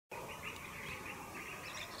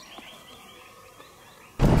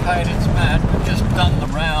Kate, it's Matt. We've just done the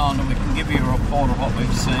round and we can give you a report of what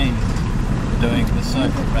we've seen doing the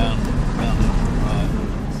circuit round the road.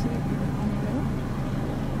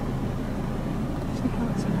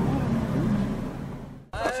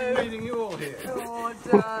 I'm meeting you all here. Oh,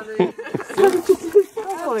 darling.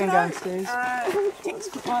 I'm calling downstairs.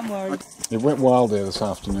 I'm worried. It went wild there this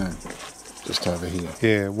afternoon, just over here.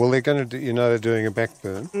 Yeah, well, they're going to do, you know, they're doing a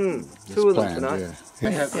backburn. Two of them Planned, tonight.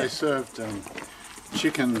 yeah. They served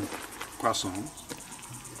chicken croissants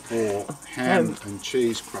or ham and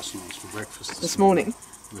cheese croissants for breakfast This morning.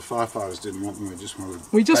 The firefighters didn't want them, they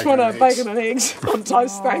just wanted our bacon and eggs on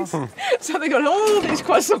toast, thanks. So they got all these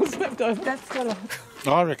croissants left over. That's got a...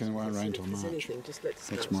 I reckon it won't rain till March.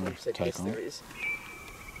 That's my take on it.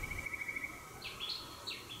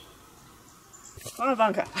 Fire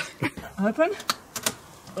bunker. Open.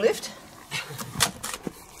 Lift.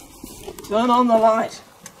 Turn on the light.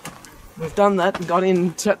 We've done that and got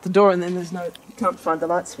in, shut the door, and then there's no, you can't find the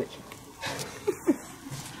light switch.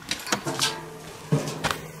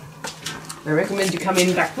 I recommend you come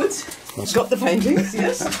in backwards. We've got the paintings,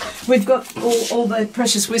 yes. We've got all the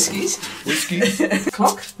precious whiskies.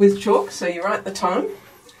 Clock with chalk, so you write the time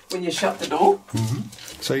when you shut the door.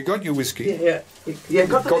 So you got your whiskey? Yeah.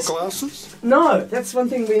 Got glasses? No, that's one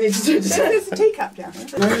thing we need to do today. There's a teacup down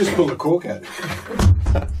there. Maybe just pull the cork out.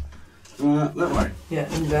 That way.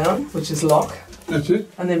 Yeah, and down, which is lock. That's it.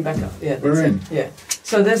 And then back up. Yeah, We're in. Yeah.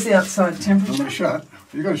 So there's the outside temperature. We're shut.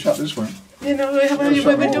 You've got to shut this one. You know, we haven't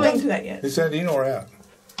doing that yet. Is that in or out?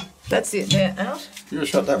 That's the air out, You've got to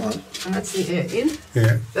shut that one. and that's the air in.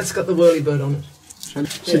 Yeah. That's got the whirly bird on it.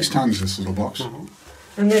 6 tonnes, this little box.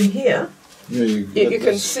 And then here, Yeah, you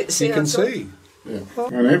can see You can outside. see. Yeah.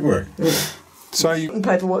 And network. So you... And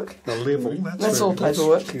paperwork. A level. That's all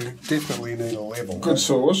paperwork. You definitely need a level. Good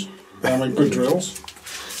saws. Good drills.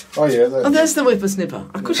 Oh yeah. Oh, there's the whippersnipper.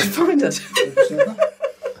 I couldn't find it.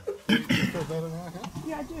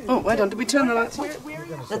 Yeah, I do. Oh, wait on. Did we turn the lights on? Where are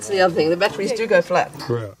your, That's the other thing. The batteries do go flat.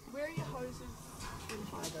 Right. where are your hoses in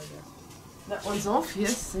high though? That one's off,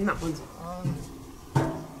 yes, and that one's off.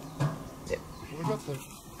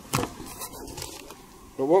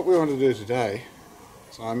 But what we want to do today,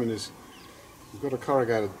 Simon, is we've got a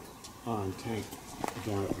corrugated iron tank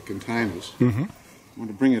down at the containers. We want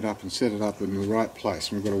to bring it up and set it up in the right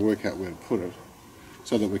place, and we've got to work out where to put it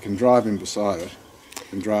so that we can drive in beside it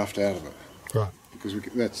and draft out of it. Right.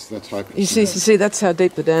 Because that's hoping. You see, that's how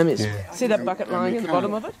deep the dam is. Yeah. See that bucket lying in the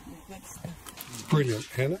bottom of it? Brilliant,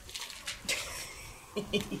 Hannah.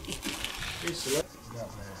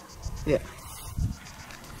 Yeah.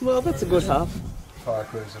 Well, that's a good half. Fire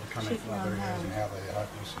crews that are coming from other areas and how they hope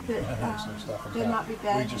this and all that sort of stuff. There might be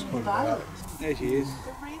bad We just put it out. There she is.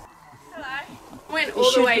 Hello. Went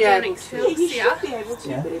all the way down in Excelsior be able to,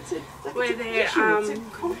 but it's a, where they're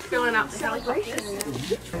filling up the helicopters.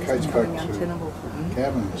 Kate spoke to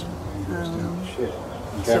Gavin this morning. He was down the shed.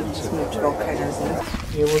 And Gavin said,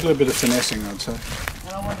 yeah, we'll do a bit of finessing, I'd say.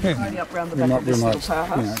 And I want to tidy up round the We back might, of this little cut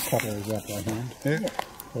powerhouse. those up by hand. Yeah.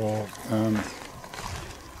 Or